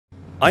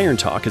Iron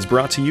Talk is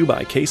brought to you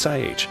by Case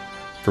IH.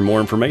 For more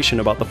information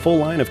about the full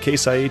line of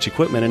Case IH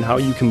equipment and how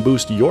you can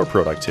boost your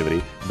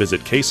productivity, visit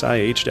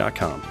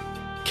caseih.com.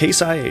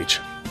 Case IH,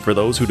 for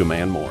those who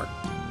demand more.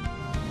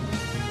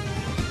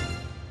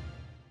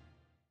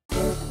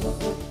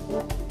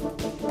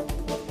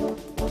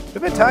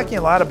 We've been talking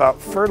a lot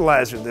about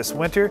fertilizer this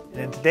winter,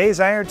 and in today's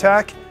Iron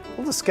Talk,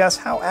 we'll discuss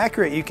how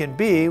accurate you can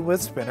be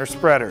with spinner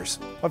spreaders.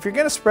 Well, if you're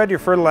going to spread your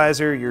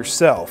fertilizer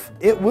yourself,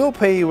 it will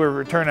pay you a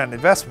return on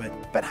investment,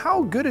 but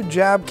how good a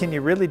job can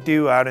you really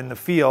do out in the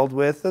field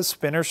with a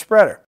spinner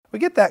spreader? We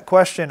get that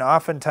question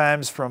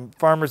oftentimes from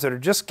farmers that are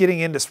just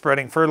getting into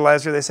spreading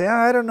fertilizer. They say,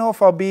 I don't know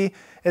if I'll be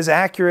as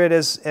accurate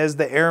as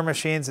the air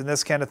machines and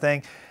this kind of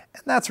thing.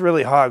 And that's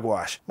really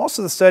hogwash. Most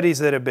of the studies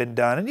that have been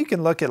done, and you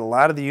can look at a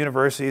lot of the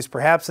universities,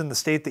 perhaps in the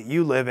state that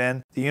you live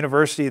in, the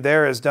university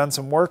there has done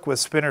some work with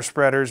spinner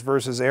spreaders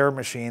versus air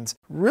machines.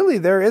 Really,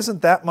 there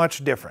isn't that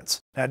much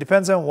difference. Now, it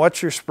depends on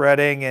what you're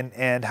spreading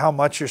and how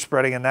much you're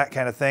spreading and that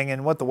kind of thing,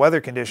 and what the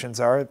weather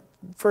conditions are.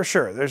 For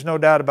sure, there's no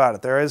doubt about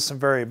it. There is some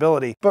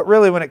variability. But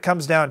really, when it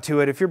comes down to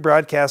it, if you're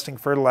broadcasting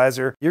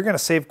fertilizer, you're going to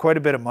save quite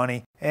a bit of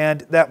money,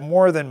 and that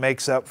more than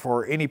makes up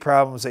for any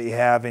problems that you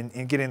have in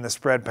getting the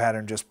spread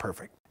pattern just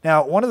perfect.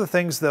 Now, one of the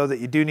things, though, that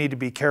you do need to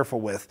be careful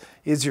with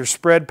is your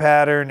spread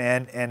pattern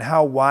and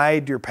how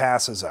wide your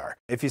passes are.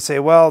 If you say,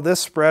 well, this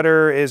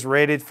spreader is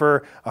rated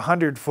for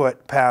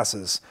 100-foot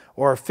passes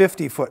or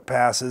 50-foot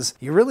passes,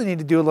 you really need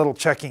to do a little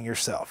checking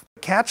yourself.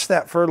 Catch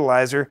that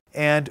fertilizer,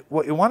 and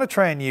what you want to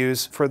try and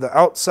use for the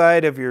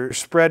outside of your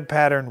spread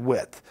pattern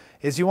width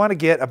is you want to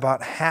get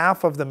about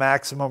half of the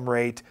maximum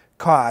rate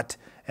caught,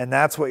 and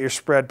that's what your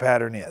spread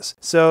pattern is.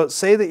 So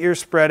say that you're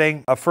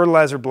spreading a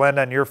fertilizer blend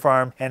on your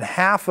farm and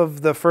half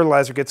of the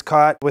fertilizer gets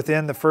caught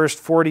within the first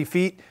 40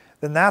 feet,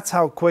 then that's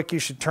how quick you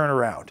should turn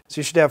around. So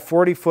you should have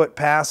 40-foot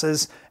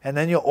passes, and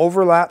then you'll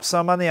overlap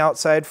some on the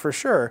outside for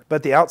sure,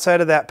 but the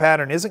outside of that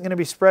pattern isn't going to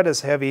be spread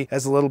as heavy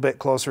as a little bit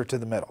closer to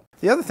the middle.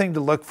 The other thing to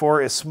look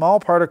for is small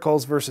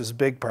particles versus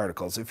big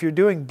particles. If you're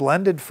doing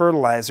blended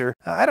fertilizer,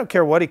 I don't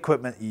care what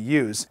equipment you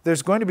use,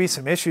 there's going to be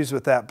some issues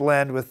with that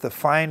blend with the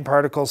fine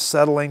particles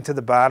settling to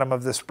the bottom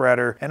of the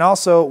spreader, and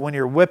also when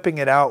you're whipping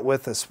it out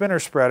with a spinner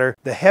spreader,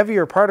 the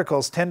heavier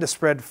particles tend to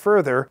spread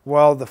further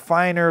while the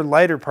finer,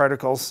 lighter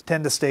particles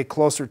tend to stay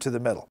closer to the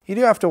middle. You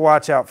do have to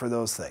watch out for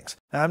those things.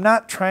 Now, I'm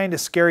not trying to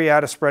scare you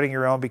out of spreading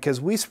your own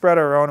because we spread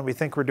our own and we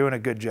think we're doing a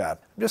good job.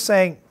 I'm just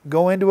saying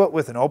go into it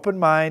with an open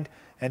mind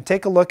and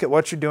take a look at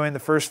what you're doing the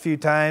first few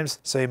times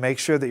so you make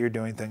sure that you're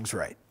doing things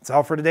right. That's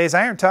all for today's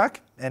Iron Talk,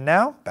 and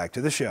now back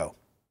to the show.